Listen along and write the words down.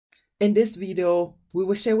In this video, we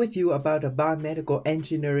will share with you about the Biomedical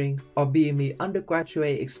Engineering or BME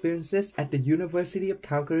Undergraduate experiences at the University of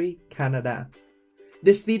Calgary, Canada.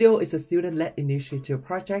 This video is a student-led initiative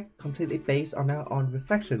project completely based on our own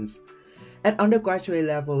reflections. At undergraduate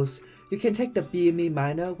levels, you can take the BME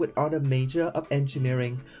minor with other major of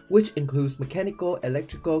engineering, which includes mechanical,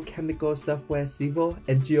 electrical, chemical, software, civil,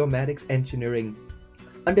 and geomatics engineering.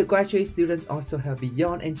 Undergraduate students also have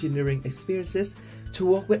beyond engineering experiences to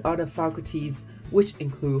work with other faculties, which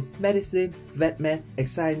include medicine, vet med,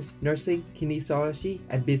 science, nursing, kinesiology,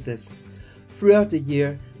 and business. Throughout the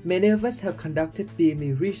year, many of us have conducted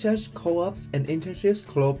BME research, co-ops, and internships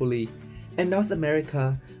globally. In North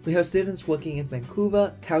America, we have students working in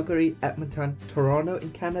Vancouver, Calgary, Edmonton, Toronto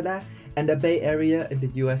in Canada, and the Bay Area in the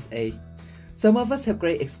USA. Some of us have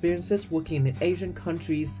great experiences working in Asian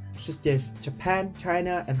countries such as Japan,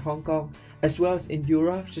 China, and Hong Kong, as well as in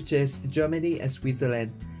Europe such as Germany and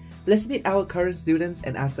Switzerland. Let's meet our current students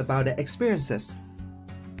and ask about their experiences.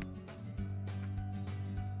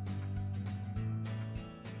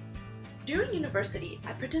 During university,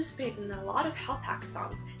 I participated in a lot of health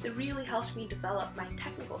hackathons that really helped me develop my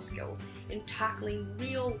technical skills in tackling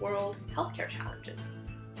real-world healthcare challenges.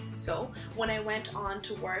 So, when I went on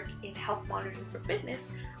to work in health monitoring for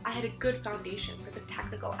fitness, I had a good foundation for the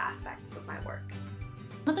technical aspects of my work.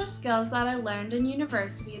 One of the skills that I learned in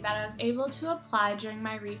university that I was able to apply during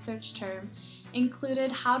my research term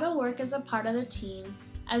included how to work as a part of the team,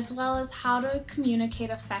 as well as how to communicate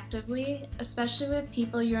effectively, especially with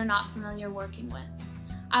people you're not familiar working with.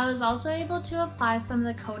 I was also able to apply some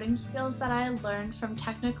of the coding skills that I had learned from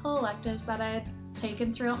technical electives that I had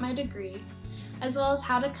taken throughout my degree, as well as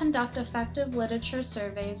how to conduct effective literature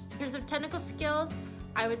surveys. In terms of technical skills,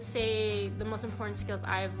 I would say the most important skills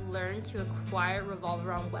I've learned to acquire revolve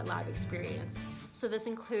around wet lab experience. So this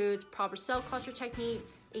includes proper cell culture technique,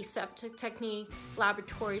 aseptic technique,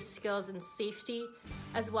 laboratory skills and safety,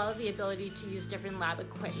 as well as the ability to use different lab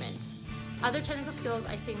equipment. Other technical skills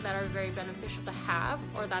I think that are very beneficial to have,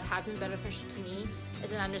 or that have been beneficial to me,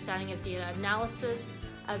 is an understanding of data analysis,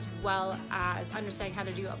 as well as understanding how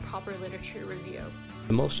to do a proper literature review.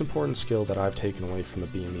 The most important skill that I've taken away from the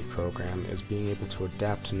BME program is being able to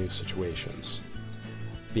adapt to new situations.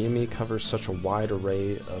 BME covers such a wide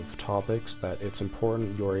array of topics that it's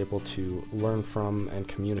important you're able to learn from and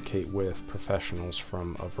communicate with professionals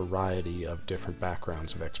from a variety of different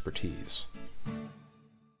backgrounds of expertise.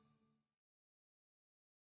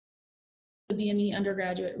 The BME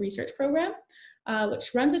Undergraduate Research Program,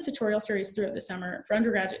 which runs a tutorial series throughout the summer for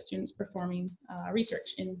undergraduate students performing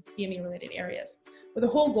research in BME-related areas, with the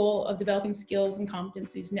whole goal of developing skills and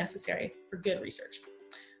competencies necessary for good research.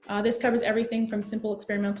 This covers everything from simple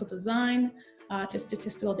experimental design to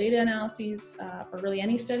statistical data analyses for really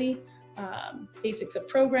any study, basics of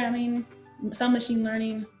programming, some machine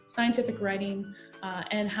learning, scientific writing,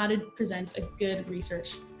 and how to present a good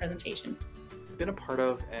research presentation. I've been a part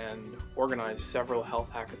of and organized several health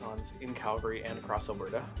hackathons in Calgary and across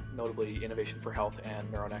Alberta, notably Innovation for Health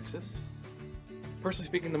and NeuroNexus. Personally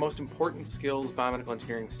speaking, the most important skills biomedical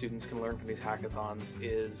engineering students can learn from these hackathons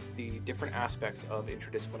is the different aspects of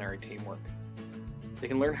interdisciplinary teamwork. They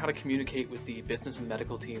can learn how to communicate with the business and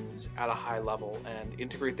medical teams at a high level and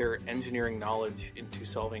integrate their engineering knowledge into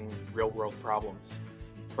solving real-world problems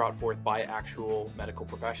brought forth by actual medical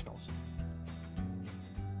professionals.